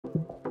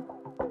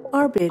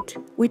Artbit,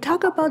 we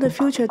talk about the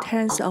future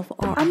tense of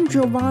art. I'm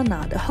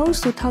Giovanna, the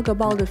host to talk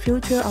about the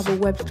future of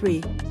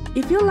Web3.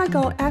 If you like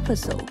our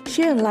episode,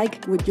 share and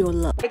like with your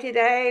love.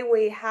 Today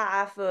we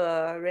have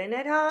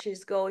Renata.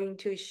 She's going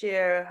to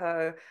share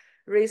her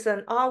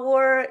recent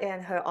artwork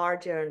and her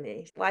art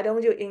journey. Why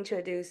don't you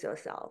introduce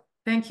yourself?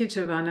 Thank you,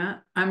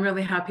 Giovanna. I'm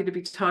really happy to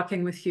be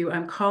speaking with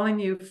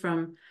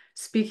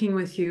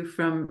you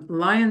from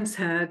Lion's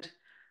Head,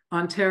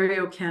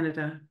 Ontario,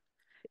 Canada.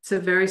 It's a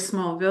very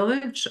small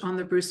village on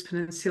the Bruce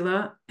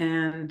Peninsula,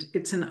 and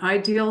it's an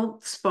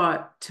ideal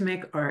spot to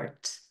make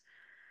art.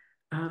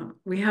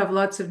 We have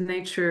lots of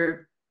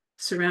nature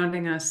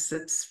surrounding us.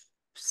 It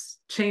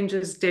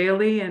changes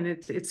daily, and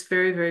it's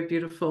very, very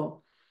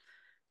beautiful.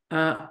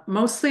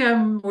 Mostly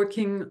I'm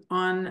working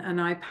on an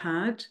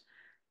iPad.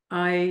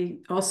 I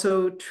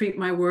also treat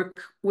my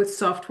work with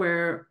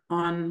software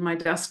on my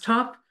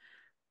desktop.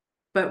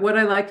 But what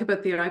I like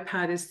about the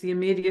iPad is the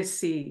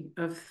immediacy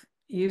of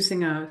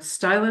using a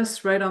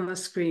stylus right on the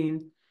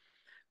screen.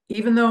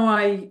 Even though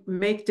I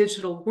make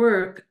digital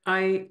work,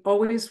 I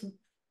always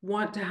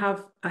want to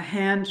have a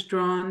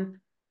hand-drawn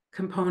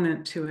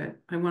component to it.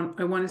 I want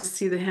to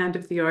see the hand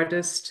of the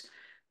artist.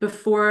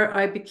 Before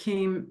I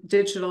became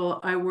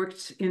digital, I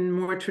worked in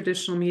more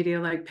traditional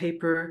media like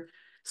paper,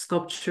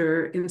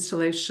 sculpture,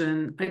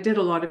 installation. I did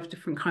a lot of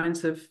different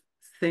kinds of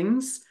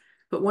things.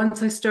 But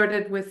once I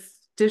started with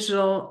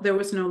digital, there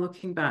was no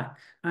looking back.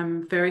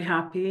 I'm very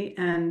happy,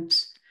 and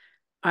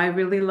I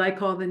really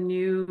like all the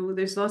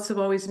there's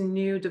always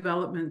new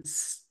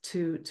developments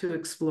to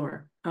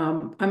explore.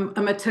 I'm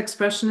a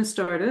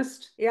Texpressionist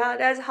artist. Yeah,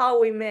 that's how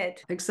we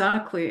met.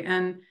 Exactly.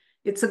 And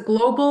it's a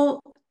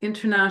global,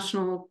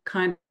 international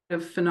kind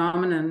of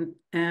phenomenon.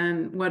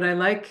 And what I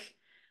like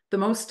the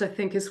most, I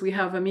think, is we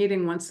have a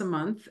meeting once a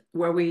month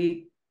where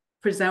we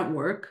present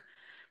work.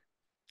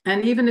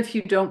 And even if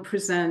you don't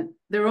present,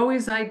 there are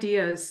always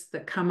ideas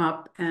that come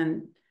up,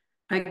 and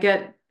I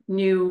get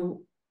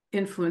new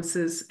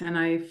influences, and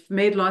I've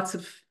made lots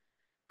of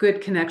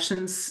good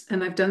connections,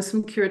 and I've done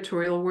some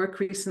curatorial work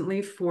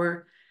recently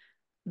for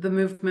the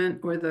movement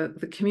or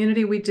the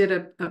community. We did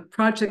a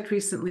project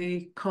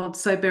recently called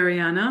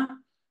Siberiana,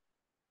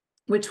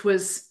 which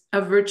was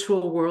a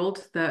virtual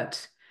world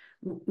that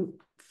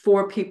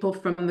 4 people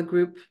from the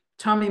group,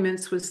 Tommy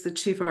Mintz was the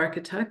chief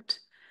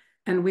architect,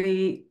 and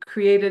we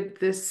created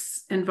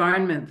this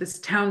environment, this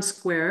town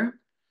square,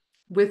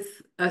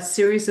 with a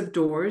series of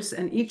doors,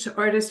 and each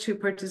artist who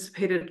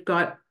participated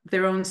got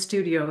their own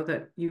studio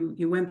that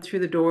you went through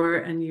the door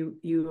and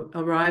you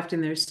arrived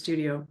in their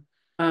studio.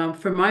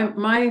 For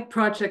my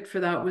project for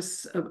that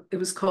it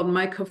was called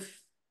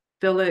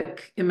Mycophilic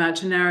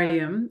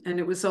Imaginarium, and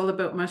it was all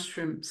about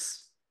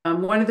mushrooms.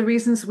 One of the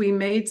reasons we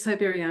made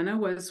Siberiana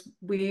was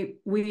we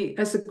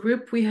as a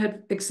group, we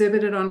had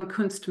exhibited on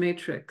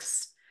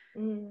Kunstmatrix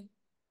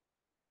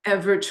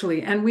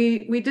virtually, and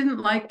we didn't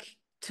like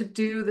to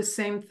do the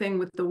same thing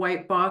with the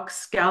white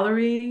box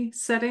gallery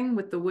setting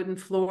with the wooden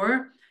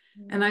floor.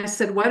 And I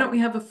said, why don't we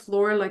have a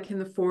floor like in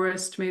the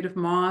forest made of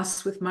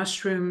moss with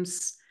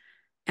mushrooms?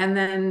 And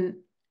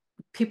then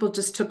people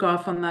just took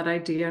off on that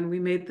idea, and we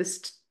made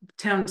this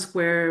town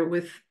square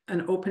with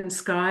an open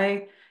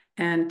sky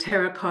and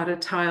terracotta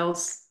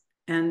tiles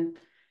and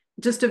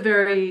just a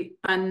very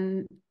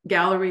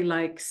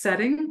un-gallery-like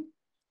setting,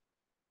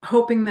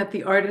 hoping that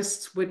the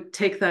artists would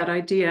take that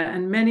idea.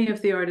 And many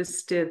of the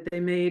artists did.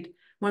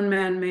 One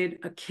man made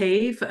a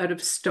cave out of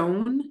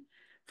stone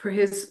for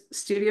his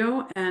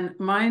studio, and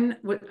mine,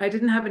 I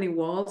didn't have any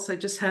walls. I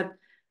just had,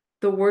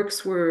 the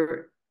works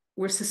were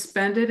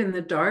suspended in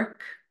the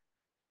dark.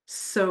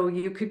 So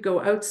you could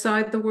go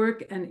outside the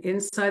work and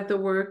inside the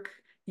work.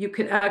 You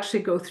could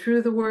actually go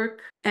through the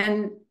work.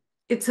 And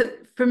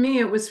for me,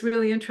 it was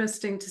really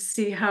interesting to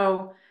see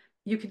how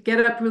you could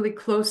get up really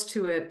close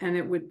to it,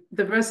 and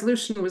the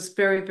resolution was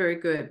very, very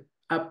good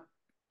up,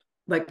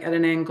 like at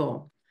an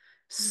angle.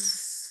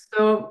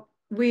 So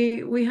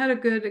we had a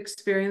good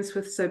experience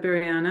with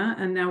Siberiana,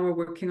 and now we're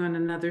working on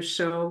another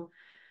show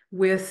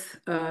with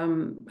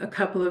a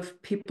couple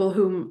of people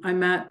whom I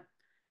met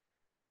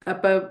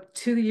about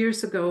 2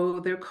 years ago.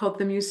 They're called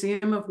the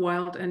Museum of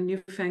Wild and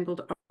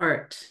Newfangled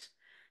Art,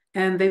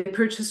 and they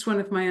purchased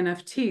one of my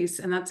NFTs,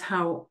 and that's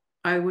how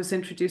I was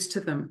introduced to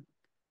them.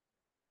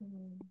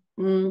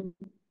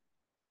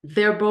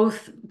 They're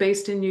both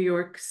based in New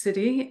York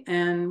City,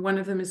 and one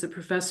of them is a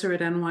professor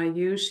at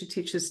NYU. She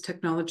teaches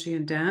technology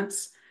and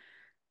dance.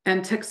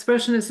 And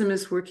Texpressionism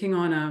is working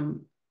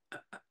on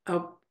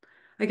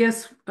I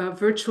guess, a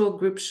virtual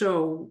group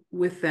show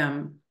with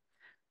them,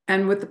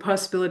 and with the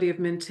possibility of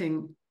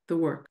minting the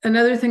work.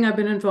 Another thing I've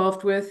been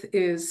involved with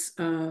is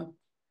a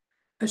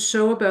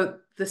show about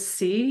the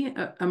sea,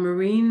 a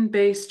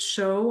marine-based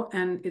show,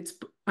 and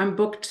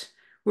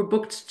we're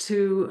booked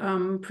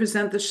to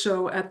present the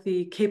show at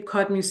the Cape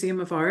Cod Museum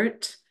of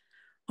Art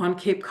on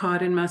Cape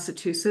Cod in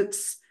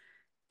Massachusetts.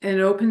 And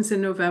it opens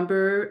in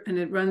November, and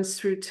it runs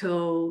through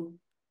till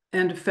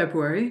end of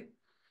February.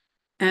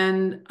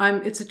 And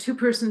it's a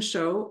two-person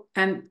show,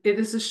 and it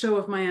is a show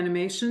of my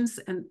animations,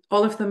 and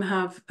all of them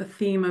have a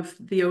theme of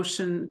the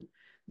ocean.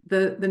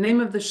 The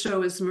name of the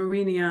show is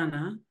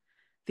Mariniana,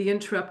 the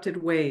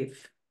Interrupted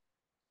Wave.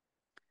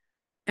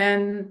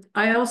 And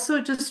I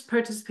also just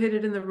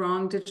participated in the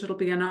Wrong Digital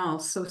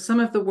Biennale. So some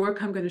of the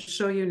work I'm going to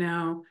show you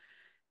now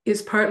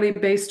is partly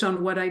based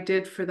on what I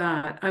did for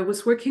that. I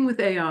was working with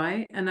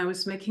AI, and I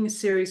was making a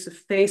series of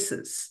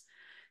faces.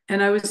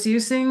 And I was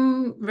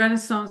using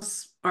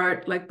Renaissance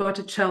art like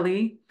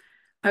Botticelli.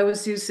 I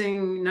was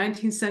using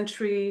 19th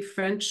century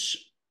French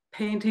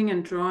painting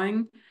and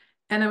drawing.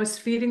 And I was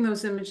feeding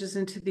those images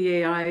into the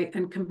AI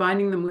and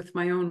combining them with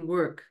my own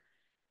work.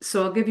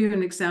 So I'll give you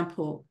an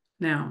example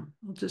now.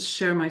 I'll just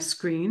share my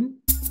screen.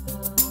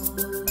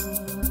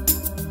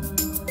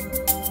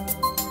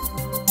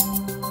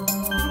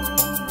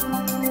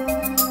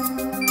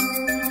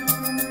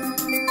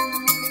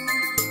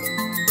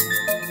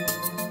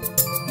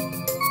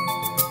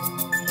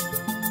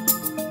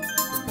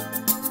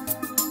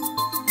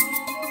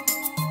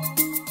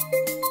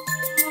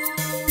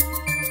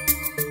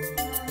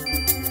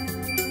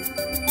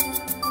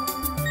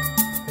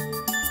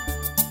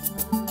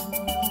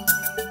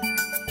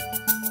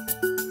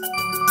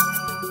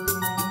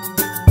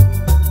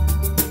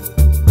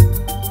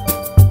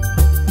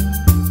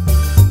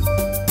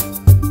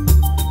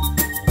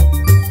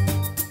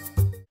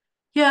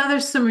 Yeah,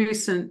 there's some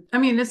recent, I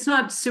mean, it's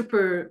not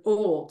super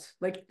old.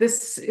 Like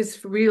this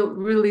is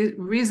really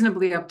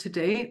reasonably up to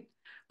date.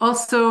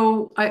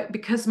 Also,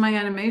 because my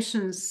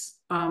animations,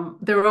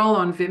 they're all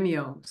on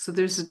Vimeo. So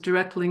there's a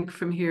direct link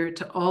from here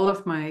to all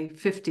of my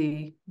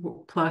 50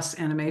 plus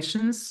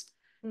animations.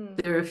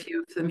 There are a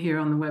few of them here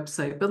on the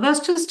website, but let's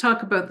just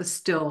talk about the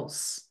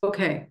stills.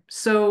 Okay,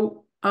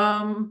 so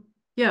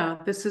yeah,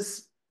 this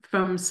is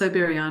from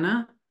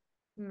Siberiana.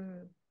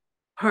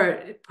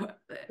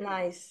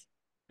 Nice.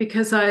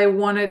 Because I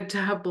wanted to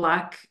have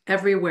black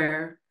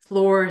everywhere.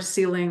 Floor,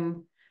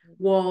 ceiling,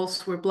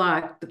 walls were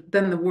black. But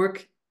then the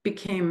work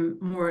became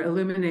more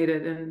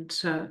illuminated, and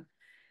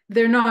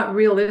they're not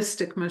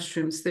realistic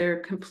mushrooms. They're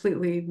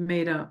completely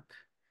made up,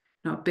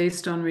 not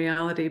based on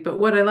reality. But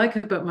what I like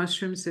about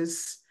mushrooms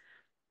is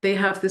they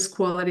have this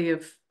quality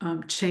of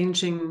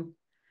changing.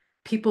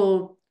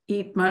 People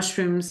eat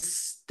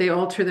mushrooms, they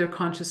alter their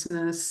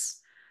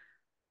consciousness.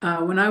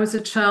 When I was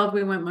a child,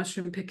 we went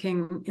mushroom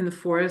picking in the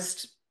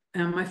forest.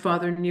 And my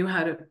father knew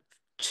how to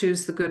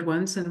choose the good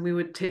ones, and we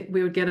would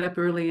get up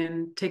early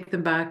and take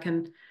them back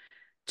and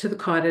to the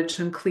cottage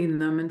and clean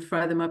them and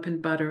fry them up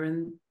in butter.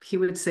 And he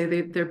would say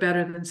they're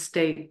better than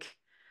steak.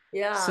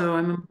 Yeah. So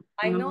I'm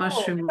I a know.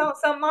 mushroom.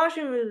 Some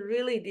mushroom is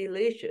really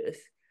delicious.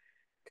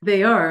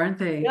 They are, aren't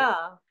they?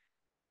 Yeah.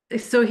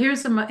 So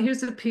here's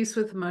a piece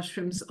with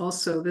mushrooms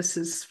also. This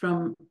is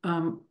from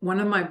one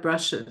of my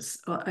brushes.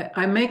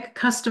 I make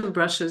custom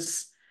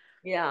brushes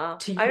Yeah,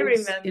 to I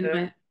use in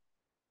remember. my.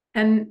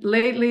 And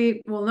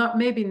lately, well,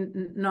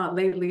 not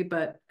lately,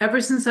 but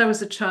ever since I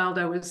was a child,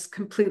 I was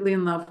completely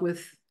in love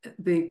with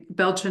the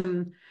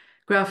Belgian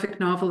graphic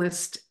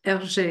novelist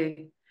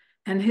Hergé,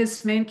 and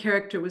his main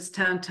character was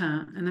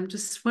Tintin. And I'm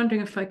just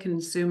wondering if I can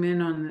zoom in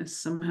on this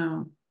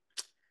somehow.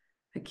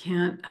 I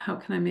can't. How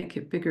can I make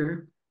it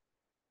bigger?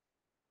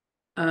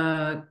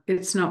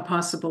 It's not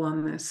possible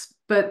on this.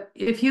 But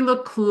if you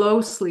look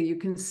closely, you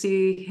can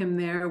see him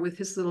there with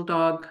his little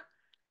dog,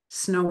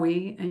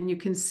 Snowy, and you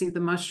can see the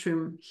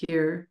mushroom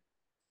here.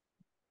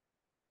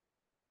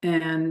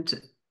 And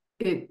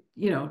it,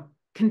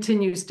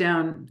 continues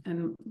down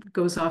and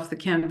goes off the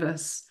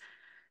canvas.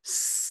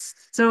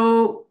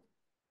 So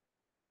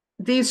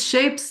these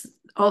shapes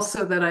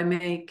also that I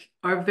make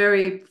are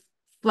very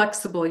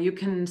flexible. You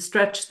can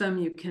stretch them,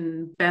 you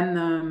can bend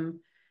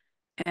them.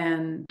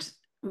 And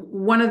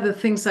one of the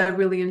things I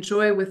really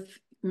enjoy with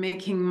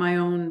making my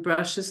own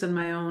brushes and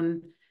my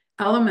own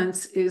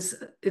elements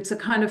is it's a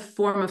kind of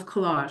form of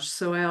collage.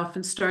 So I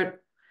often start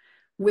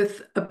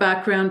with a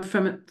background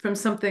from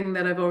something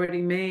that I've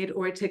already made,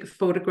 or I take a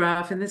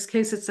photograph. In this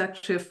case, it's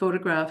actually a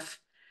photograph.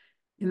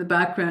 In the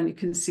background, you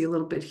can see a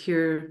little bit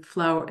here,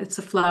 flower. It's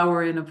a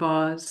flower in a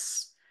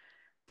vase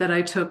that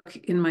I took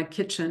in my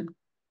kitchen.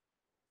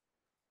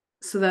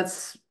 So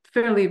that's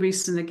fairly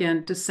recent,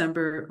 again,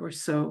 December or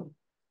so.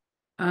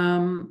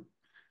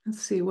 Let's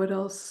see, what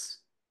else?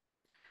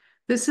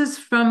 This is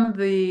from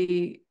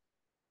the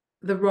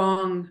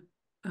Wrong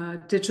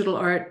Digital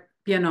Art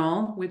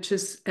Biennale, which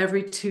is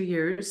every 2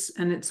 years,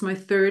 and it's my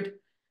third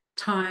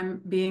time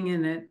being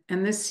in it.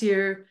 And this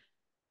year,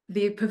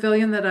 the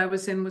pavilion that I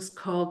was in was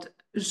called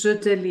Je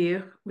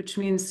délire, which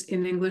means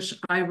in English,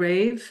 I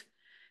rave.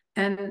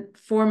 And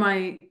for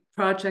my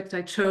project,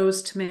 I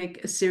chose to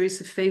make a series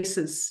of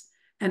faces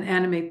and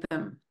animate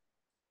them.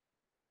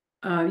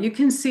 You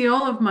can see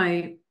all of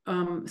my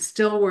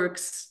still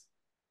works.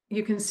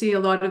 You can see a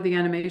lot of the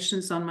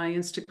animations on my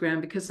Instagram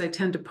because I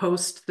tend to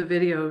post the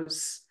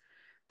videos.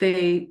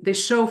 They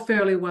show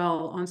fairly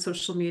well on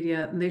social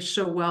media, and they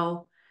show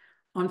well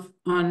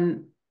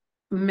on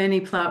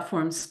many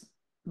platforms.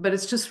 but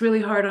it's just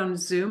really hard on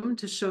Zoom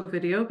to show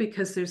video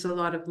because there's a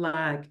lot of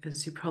lag,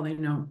 as you probably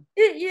know.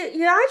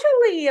 You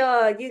actually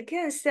you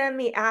can send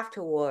me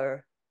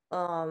afterward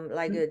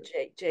like a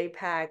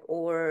JPEG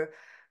or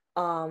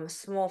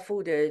small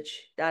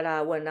footage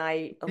that when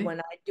I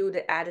do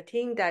the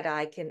editing that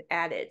I can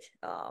edit.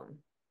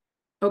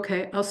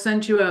 Okay, I'll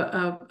send you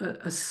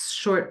a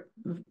short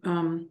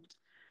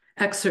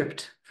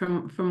excerpt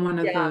from one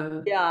of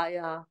the.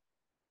 Yeah.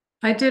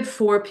 I did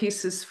 4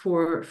 pieces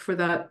for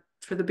the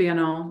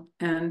Biennale,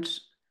 and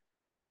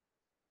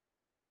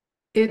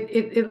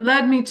it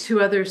led me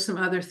to some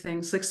other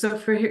things. Like, so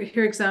for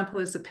here example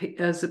is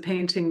as a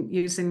painting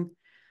using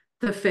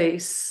the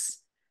face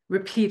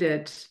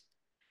repeated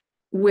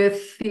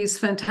with these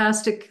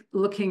fantastic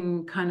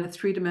looking kind of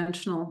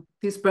 3-dimensional,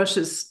 these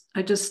brushes.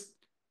 I just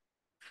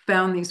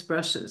found these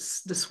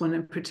brushes. This one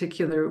in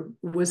particular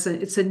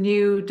it's a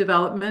new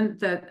development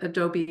that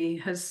Adobe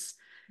has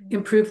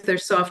improved their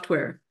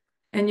software.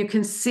 And you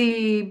can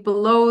see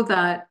below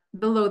that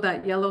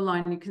yellow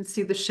line, you can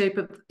see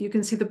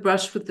the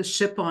brush with the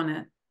ship on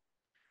it.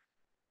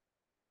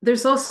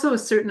 There's also a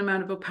certain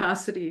amount of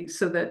opacity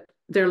so that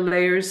their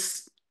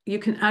layers, you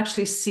can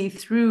actually see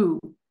through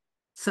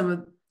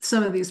some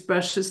of these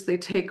brushes. They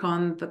take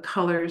on the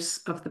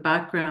colors of the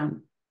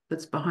background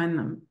that's behind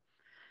them.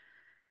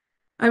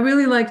 I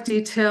really like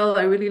detail.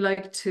 I really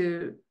like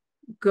to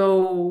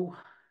go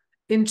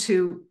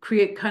into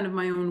create kind of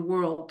my own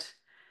world.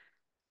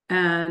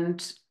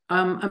 And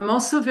I'm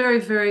also very,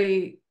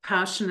 very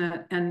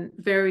passionate and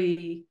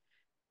very,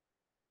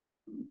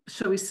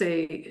 shall we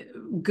say,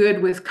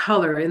 good with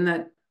color, in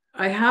that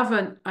I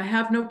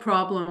have no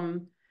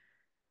problem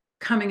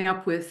coming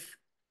up with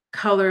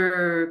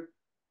color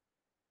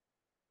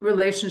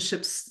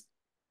relationships.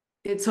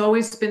 It's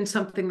always been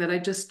something that I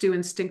just do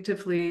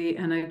instinctively,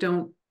 and I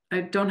don't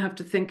have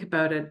to think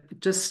about it. It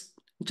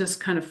just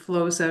kind of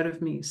flows out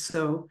of me.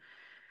 So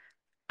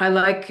I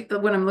like,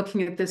 when I'm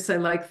looking at this, I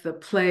like the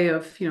play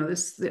of,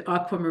 the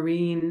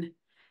aquamarine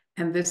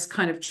and this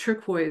kind of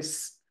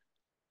turquoise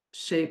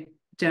shape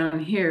down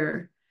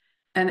here,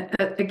 and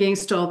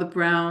against all the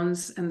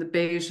browns and the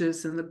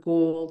beiges and the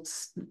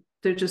golds.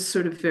 They're just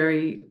sort of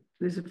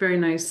there's a very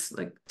nice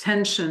like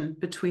tension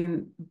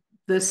between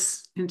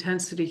this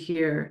intensity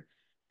here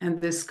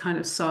and this kind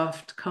of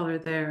soft color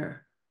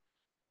there.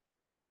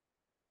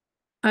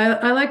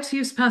 I like to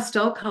use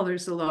pastel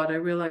colors a lot, I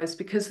realize,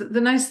 because the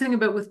nice thing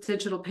about with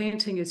digital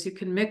painting is you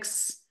can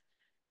mix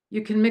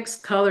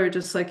color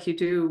just like you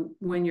do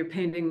when you're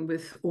painting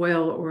with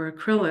oil or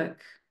acrylic.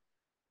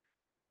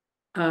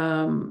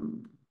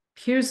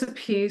 Here's a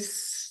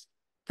piece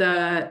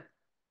that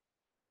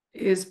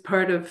is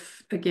part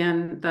of,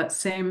 again, that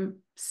same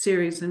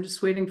series. I'm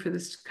just waiting for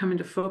this to come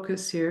into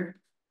focus here.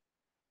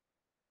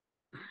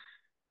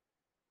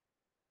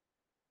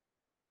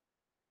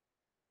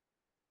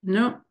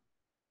 No.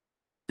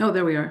 Oh,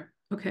 there we are.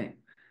 Okay.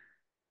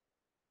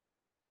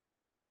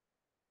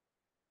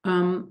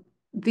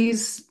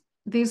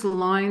 These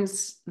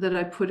lines that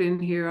I put in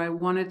here, I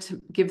wanted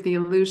to give the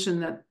illusion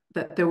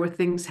that there were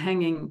things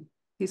hanging.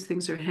 These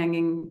things are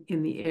hanging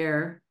in the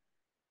air.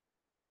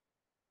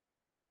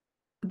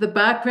 The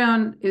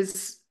background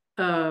is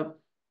a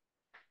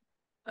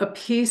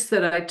piece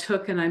that I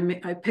took and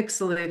I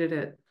pixelated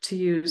it to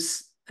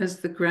use as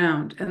the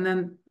ground. And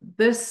then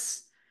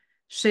this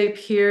shape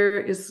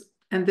here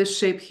and this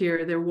shape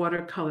here, they're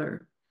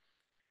watercolor.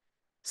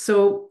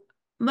 So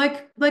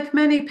like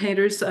many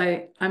painters,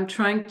 I'm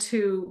trying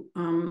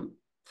to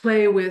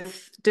play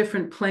with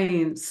different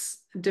planes,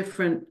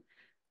 different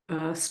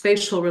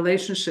spatial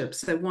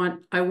relationships. I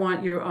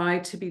want your eye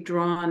to be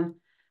drawn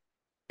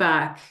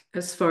back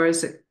as far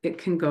as it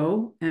can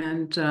go,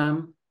 and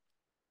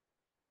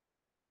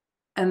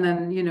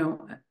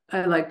then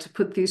I like to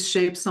put these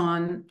shapes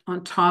on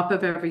top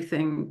of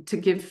everything to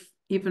give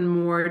even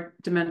more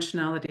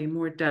dimensionality,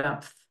 more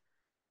depth.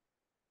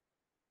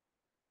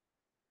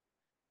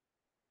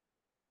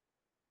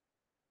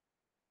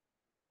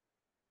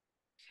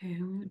 Okay,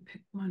 I'm going to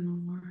pick one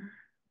more.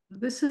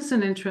 This is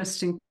an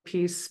interesting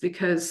piece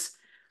because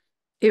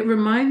it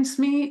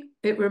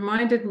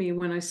reminded me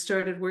when I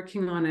started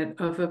working on it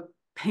of a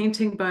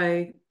painting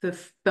by the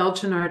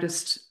Belgian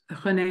artist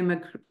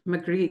René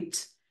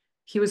Magritte.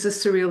 He was a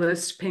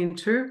surrealist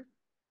painter.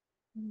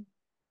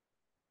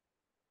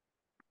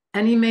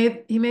 And he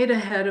made a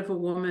head of a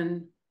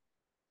woman,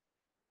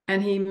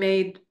 and he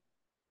made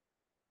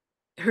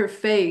her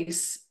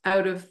face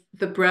out of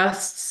the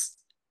breasts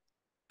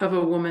of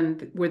a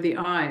woman were the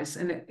eyes.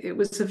 And it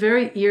was a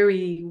very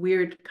eerie,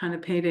 weird kind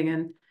of painting.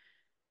 And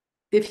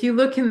if you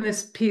look in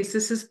this piece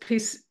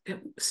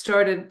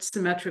started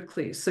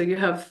symmetrically. So you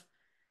have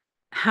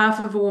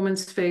half of a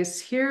woman's face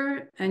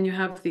here, and you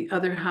have the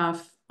other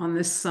half on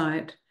this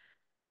side.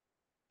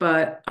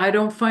 But I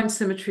don't find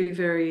symmetry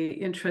very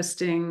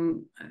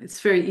interesting. It's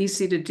very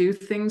easy to do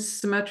things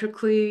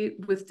symmetrically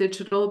with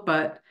digital,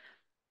 but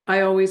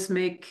I always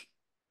make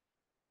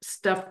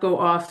stuff go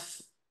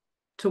off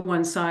to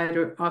one side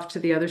or off to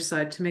the other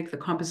side to make the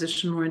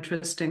composition more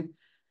interesting.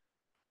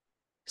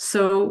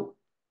 So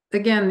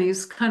again,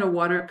 these kind of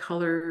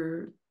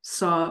watercolor,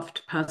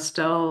 soft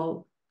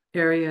pastel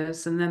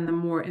areas, and then the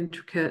more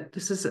intricate,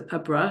 this is a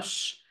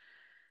brush,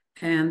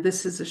 and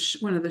this is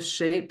one of the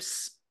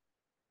shapes.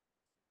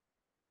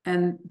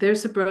 And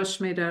there's a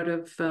brush made out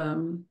of,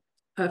 from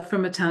a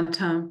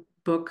Tintin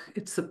book.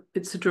 It's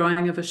a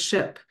drawing of a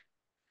ship.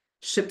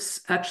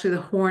 Ship's actually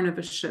the horn of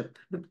a ship,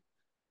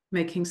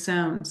 making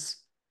sounds.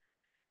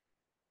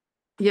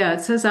 Yeah,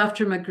 it says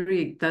after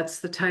Magritte, that's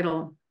the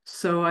title.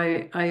 So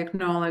I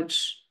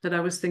acknowledge that I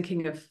was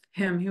thinking of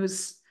him. He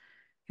was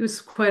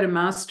quite a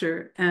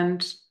master.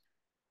 And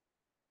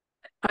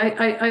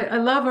I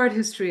love art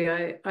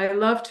history. I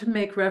love to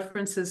make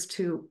references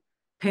to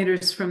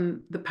painters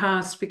from the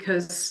past,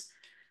 because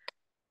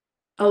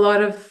a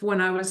lot of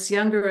when I was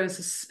younger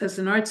as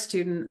an art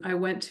student, I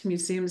went to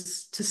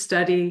museums to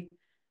study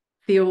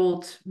the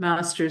old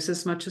masters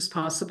as much as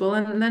possible.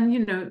 And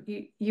then,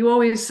 you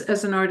always,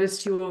 as an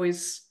artist, you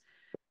always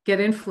get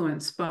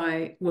influenced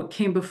by what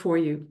came before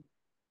you.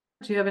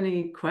 Do you have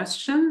any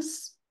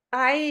questions?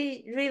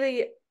 I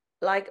really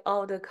like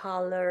all the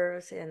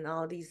colors and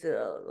all these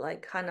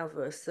like kind of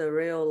a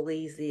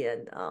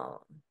surrealism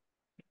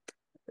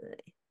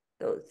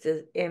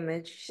the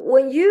image.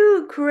 When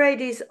you create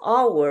this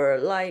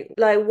artwork, like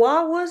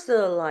what was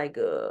the like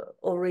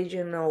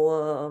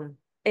original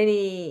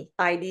any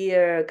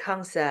idea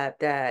concept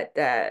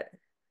that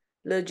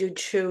let you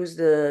choose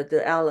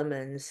the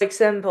elements? For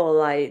example,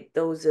 like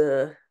those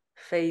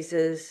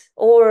faces,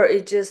 or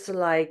it just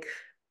like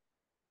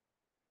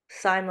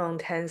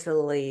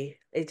simultaneously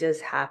it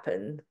just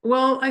happened.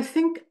 Well, I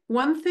think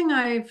one thing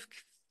I've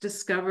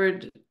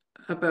discovered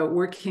about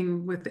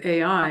working with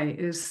AI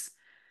is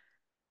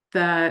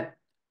that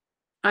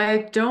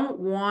I don't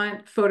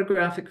want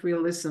photographic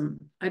realism.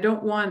 I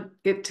don't want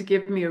it to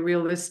give me a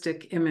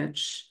realistic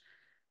image.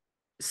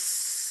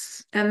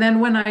 And then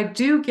when I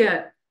do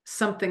get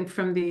something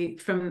from the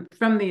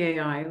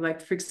AI,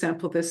 like for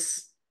example,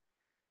 this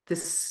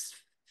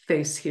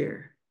face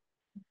here,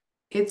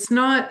 it's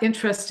not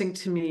interesting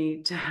to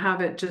me to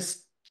have it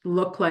just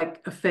look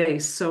like a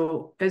face.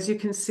 So as you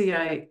can see,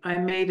 I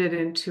made it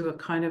into a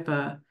kind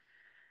of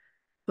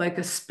like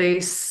a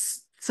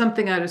space,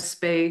 something out of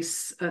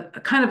space, a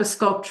kind of a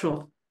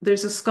sculptural.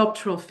 There's a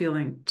sculptural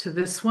feeling to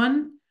this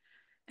one.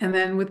 And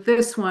then with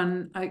this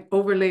one, I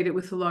overlaid it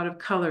with a lot of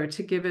color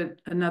to give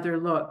it another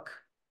look.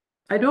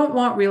 I don't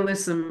want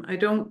realism. I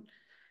don't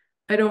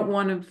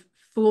want to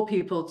fool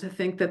people to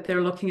think that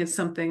they're looking at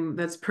something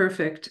that's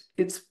perfect.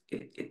 It's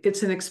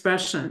an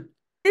expression.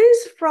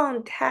 Is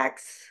from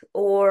text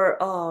or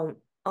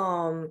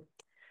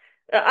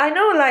I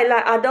know like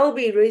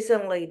Adobe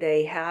recently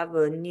they have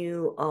a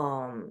new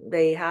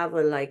they have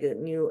like a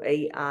new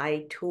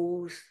AI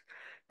tools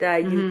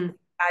that you can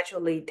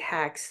actually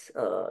text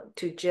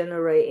to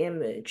generate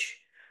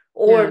image,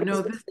 or Yeah,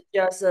 no, this is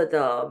just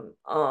the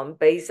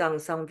based on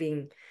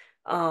something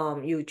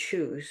you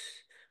choose.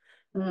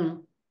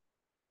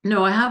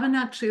 No, I haven't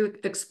actually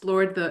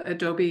explored the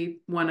Adobe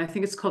one. I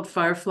think it's called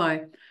Firefly.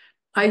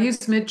 I use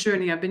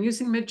Midjourney. I've been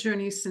using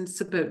Midjourney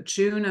since about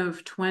June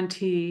of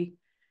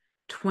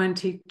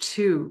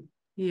 2022.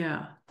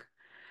 Yeah.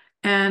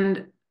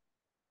 And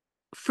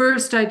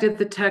first I did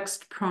the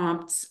text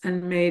prompts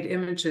and made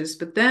images,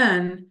 but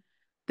then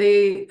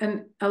they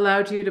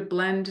allowed you to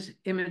blend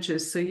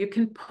images. So you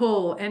can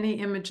pull any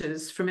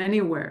images from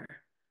anywhere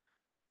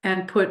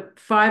and put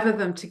 5 of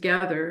them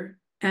together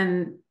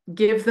and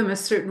give them a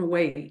certain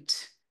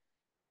weight.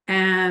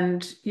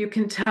 And you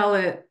can tell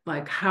it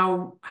like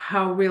how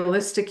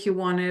realistic you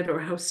want it or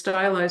how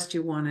stylized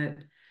you want it.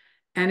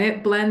 And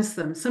it blends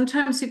them.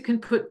 Sometimes you can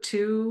put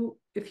 2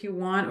 if you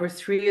want, or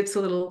 3. It's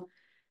a little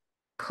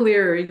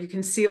clearer. You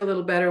can see a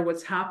little better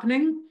what's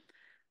happening.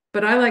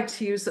 But I like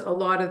to use a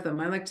lot of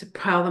them. I like to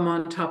pile them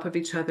on top of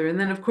each other. And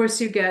then, of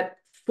course, you get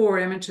 4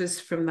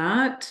 images from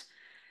that.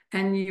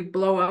 And you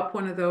blow up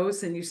one of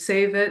those and you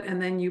save it.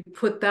 And then you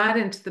put that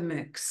into the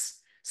mix.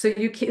 So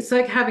it's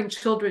like having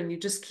children. You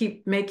just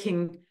keep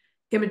making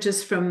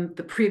images from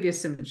the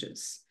previous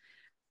images.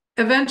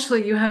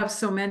 Eventually, you have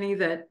so many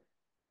that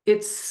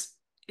it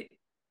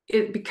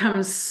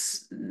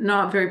becomes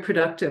not very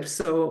productive.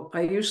 So I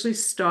usually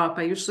stop.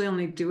 I usually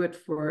only do it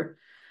for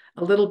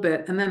a little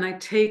bit, and then I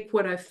take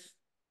what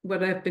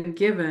I've been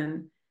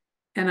given,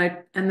 and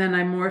then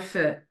I morph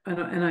it,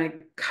 and I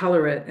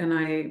color it, and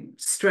I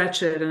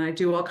stretch it, and I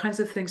do all kinds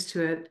of things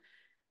to it,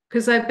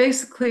 because I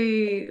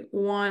basically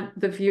want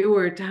the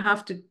viewer to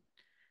have to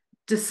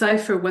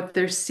decipher what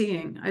they're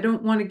seeing. I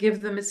don't want to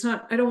give them,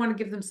 I don't want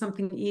to give them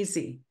something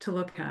easy to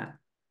look at.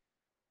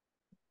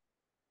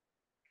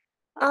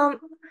 Are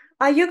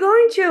you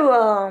going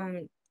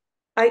to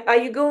are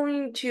you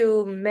going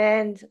to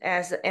mint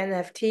as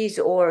NFTs,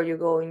 or are you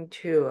going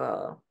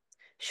to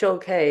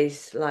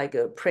showcase like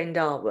a print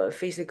out a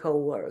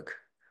physical work?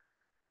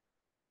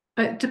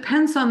 It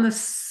depends on the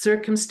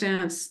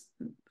circumstance.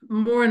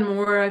 More and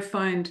more, I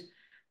find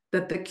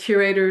that the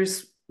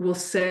curators will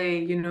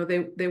say,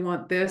 they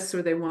want this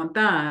or they want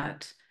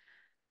that.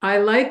 I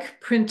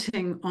like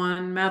printing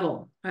on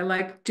metal. I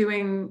like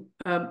doing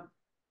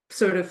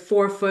sort of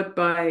 4 foot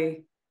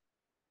by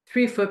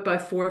 3 foot by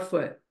 4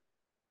 foot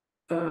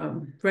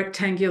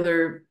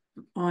rectangular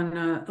on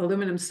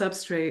aluminum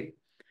substrate.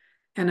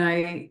 And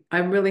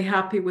I'm really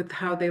happy with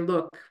how they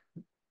look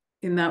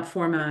in that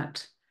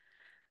format.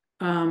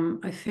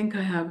 I think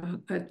I have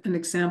an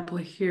example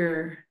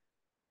here.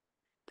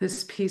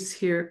 This piece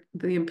here,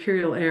 the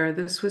Imperial Air,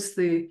 this was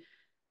the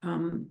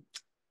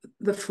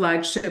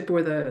flagship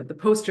or the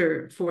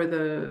poster for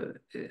the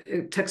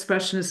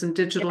Texpressionism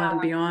Digital and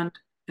Beyond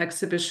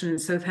exhibition in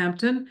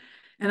Southampton.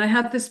 And I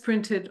had this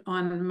printed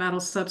on metal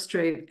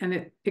substrate, and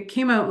it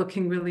came out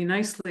looking really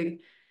nicely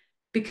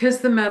because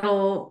the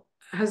metal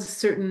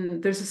has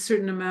there's a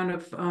certain amount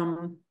of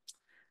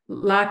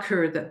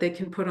lacquer that they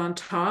can put on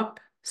top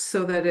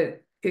so that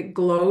it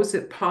glows,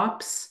 it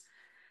pops.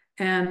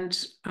 And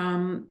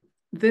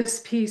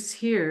this piece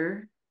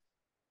here,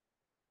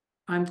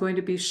 I'm going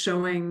to be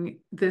showing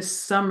this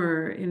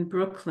summer in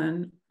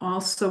Brooklyn,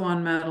 also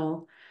on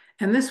metal.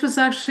 And this was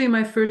actually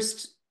my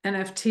first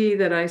NFT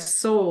that I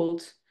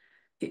sold.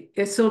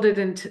 I sold it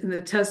in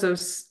the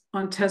Tezos,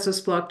 on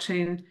Tezos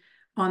blockchain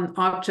on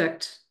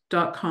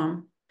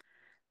object.com.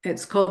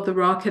 It's called The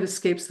Rocket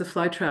Escapes the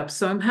Flytrap.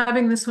 So I'm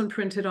having this one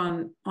printed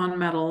on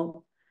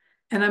metal.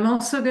 And I'm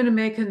also going to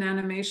make an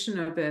animation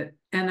of it.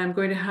 And I'm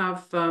going to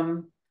have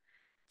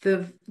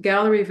the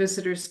gallery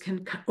visitors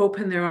can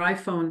open their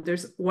iPhone.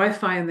 There's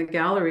Wi-Fi in the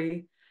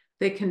gallery.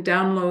 They can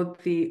download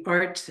the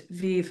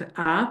Artviv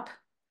app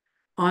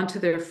onto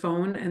their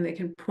phone, and they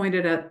can point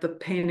it at the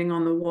painting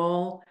on the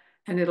wall,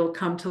 and it'll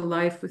come to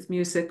life with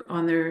music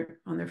on their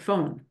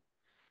phone.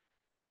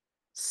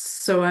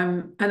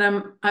 So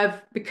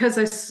because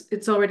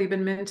it's already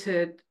been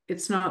minted,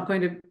 it's not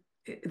going to,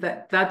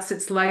 that's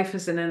its life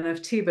as an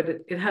NFT, but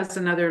it has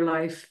another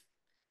life,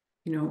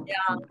 you know,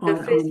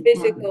 the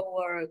physical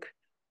work.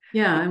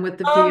 Yeah, and with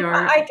the VR.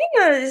 I think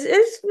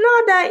it's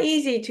not that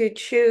easy to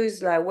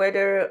choose like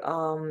whether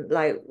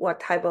like what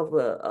type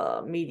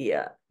of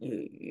media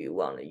you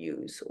want to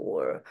use,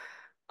 or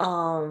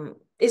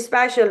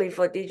especially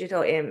for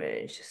digital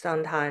image,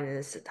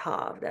 sometimes it's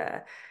tough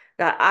that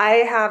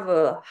I have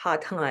a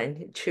hard time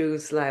to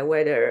choose like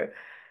whether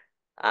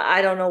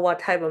I don't know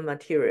what type of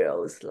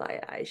materials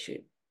like I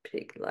should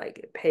pick,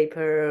 like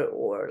paper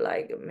or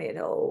like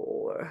metal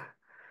or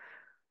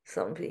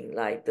something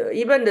like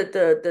even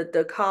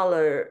the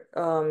color,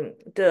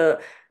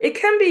 it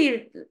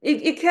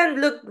can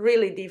look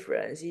really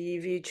different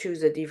if you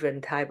choose a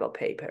different type of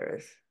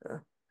papers.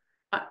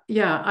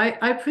 Yeah,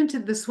 I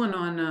printed this one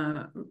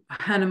on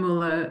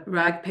Hahnemühle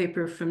rag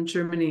paper from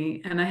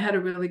Germany, and I had a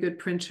really good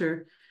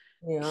printer.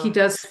 He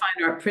does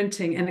fine art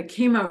printing, and it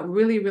came out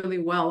really, really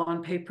well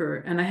on paper.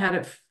 And I had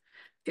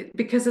it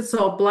because it's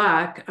all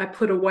black, I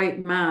put a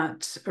white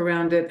mat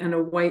around it and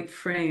a white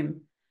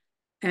frame.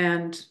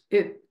 And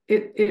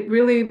it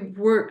really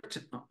worked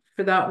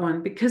for that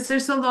one because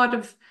there's a lot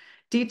of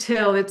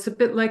detail. It's a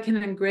bit like an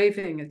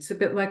engraving. It's a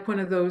bit like one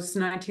of those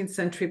 19th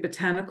century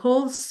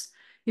botanicals.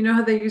 You know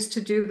how they used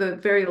to do the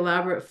very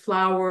elaborate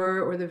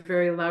flower or the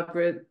very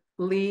elaborate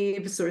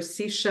leaves or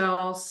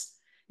seashells?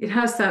 It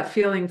has that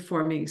feeling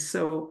for me.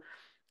 So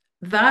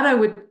that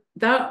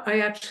I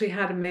actually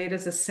had made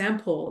as a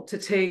sample to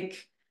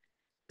take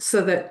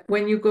so that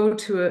when you go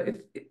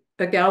to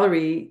a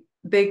gallery,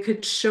 they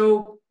could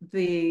show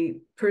the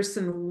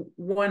person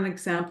one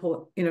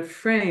example in a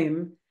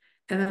frame,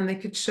 and then they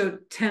could show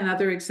 10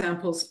 other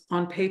examples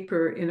on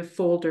paper in a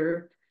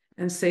folder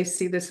and say,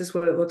 see, this is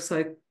what it looks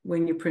like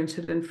when you print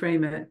it and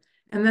frame it.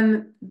 And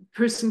then the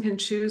person can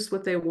choose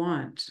what they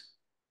want.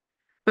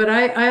 But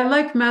I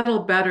like metal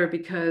better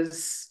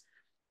because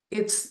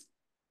it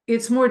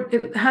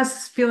has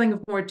this feeling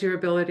of more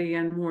durability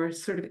and more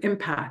sort of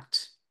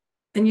impact.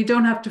 And you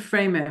don't have to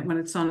frame it when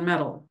it's on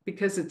metal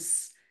because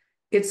it's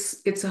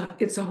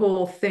a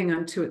whole thing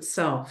unto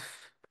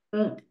itself.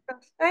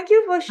 Thank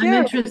you for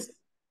sharing.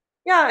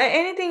 Yeah,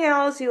 anything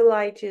else you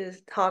like to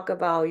talk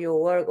about your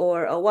work,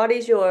 or what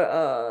is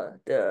your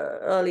the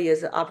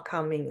earliest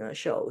upcoming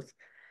shows?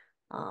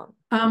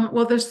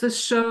 Well, there's this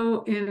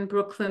show in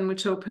Brooklyn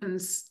which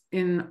opens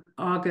in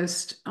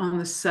August on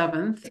the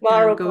 7th.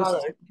 Tomorrow and goes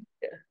Color.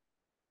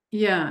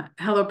 Yeah,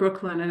 Hello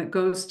Brooklyn, and it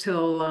goes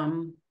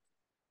till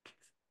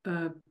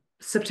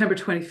September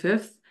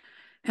 25th.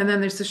 And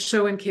then there's a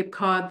show in Cape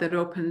Cod that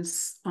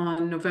opens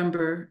on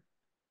November,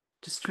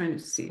 just trying to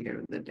see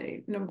here the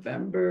date,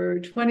 November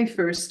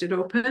 21st it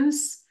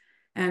opens,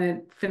 and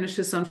it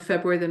finishes on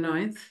February the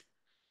 9th.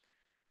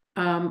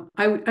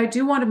 I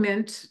do want to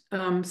mint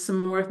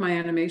some more of my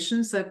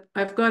animations.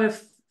 I've got a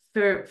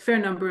fair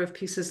number of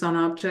pieces on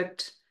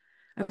Object.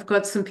 I've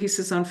got some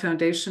pieces on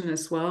Foundation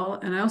as well.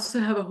 And I also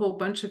have a whole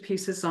bunch of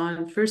pieces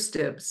on First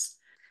Dibs.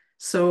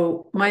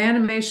 So my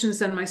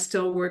animations and my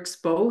still works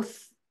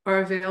both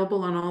are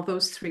available on all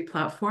those 3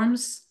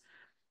 platforms.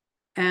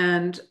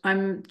 And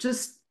I'm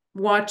just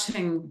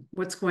watching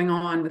what's going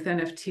on with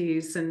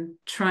NFTs and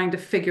trying to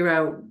figure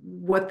out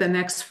what the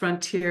next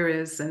frontier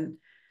is and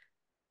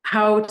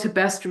how to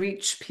best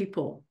reach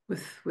people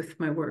with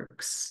my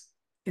works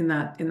in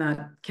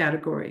that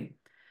category.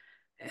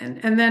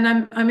 and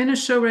then I'm in a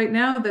show right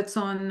now that's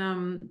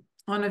on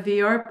a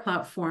VR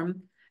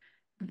platform.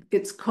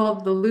 It's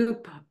called The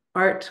Loop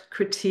Art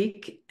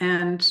Critique,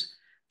 and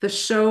the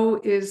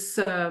show is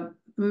a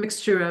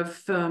mixture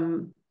of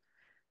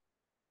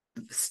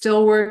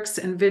still works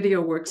and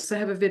video works. I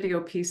have a video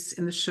piece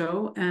in the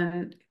show,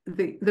 and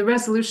the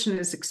resolution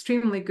is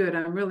extremely good.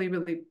 I'm really,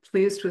 really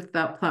pleased with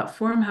that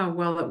platform, how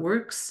well it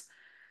works.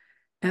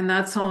 And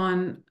that's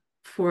on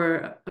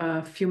for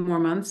a few more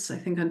months, I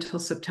think until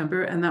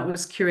September. And that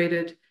was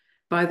curated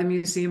by the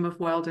Museum of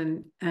Wild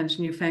and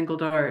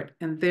Newfangled Art.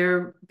 And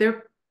they're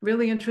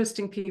really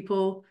interesting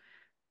people.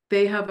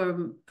 They have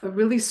a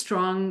really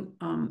strong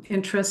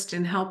interest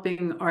in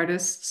helping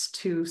artists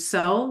to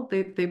sell.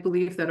 They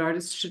believe that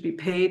artists should be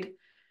paid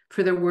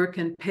for their work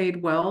and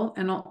paid well.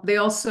 And they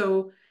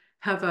also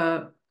have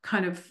a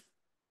kind of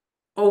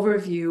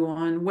overview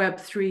on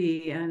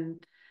Web3,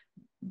 and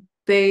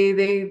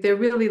they're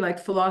really like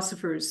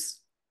philosophers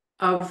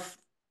of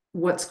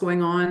what's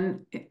going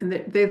on. And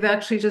they've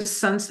actually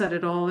just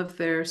sunsetted all of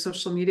their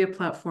social media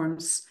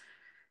platforms,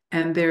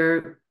 and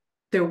they're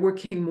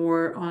working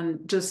more on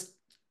just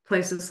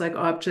places like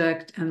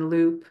Object and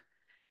Loop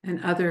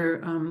and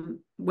other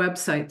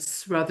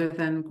websites rather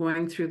than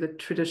going through the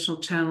traditional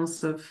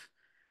channels of,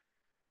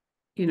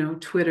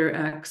 Twitter,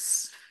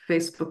 X,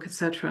 Facebook,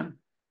 etc.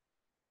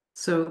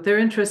 So they're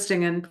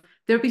interesting, and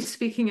they'll be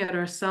speaking at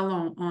our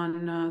salon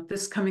on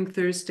this coming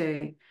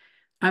Thursday.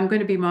 I'm going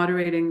to be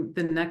moderating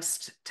the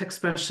next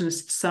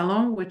Texpressionist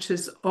Salon, which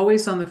is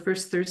always on the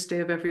first Thursday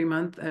of every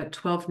month at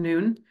 12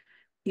 noon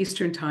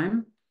Eastern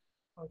Time.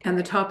 Okay. And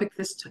the topic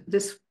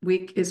this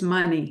week is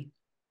money.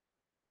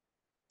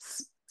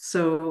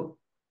 So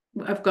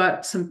I've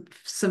got some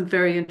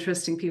very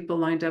interesting people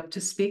lined up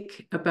to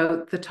speak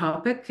about the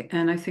topic,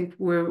 and I think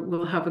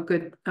we'll have a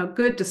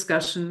good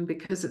discussion,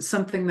 because it's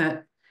something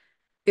that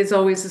is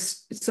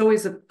always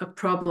a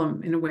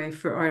problem in a way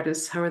for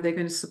artists. How are they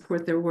going to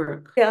support their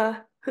work? Yeah.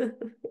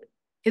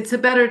 It's a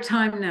better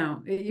time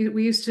now.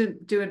 We used to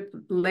do it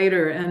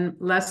later and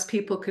less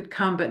people could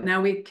come, but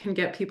now we can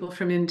get people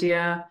from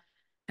India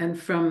and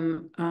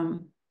from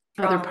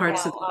other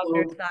parts of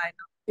the globe.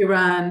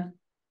 Iran,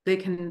 they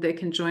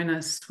can join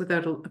us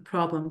without a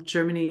problem.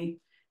 Germany,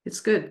 it's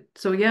good.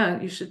 So yeah,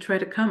 you should try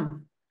to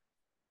come.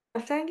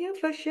 Thank you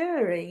for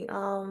sharing.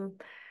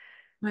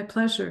 My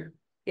pleasure.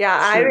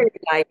 Yeah, sure. I really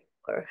like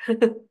her.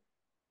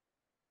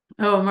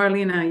 Oh,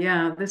 Marlena,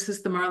 yeah, this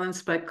is the Marlin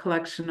Spike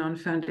collection on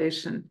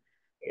Foundation.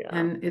 Yeah.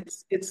 And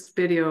it's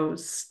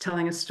videos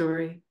telling a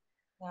story.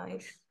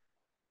 Nice.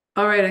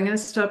 All right, I'm going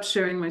to stop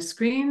sharing my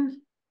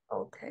screen.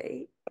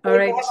 Okay. All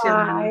right,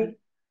 bye.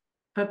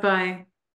 Bye-bye.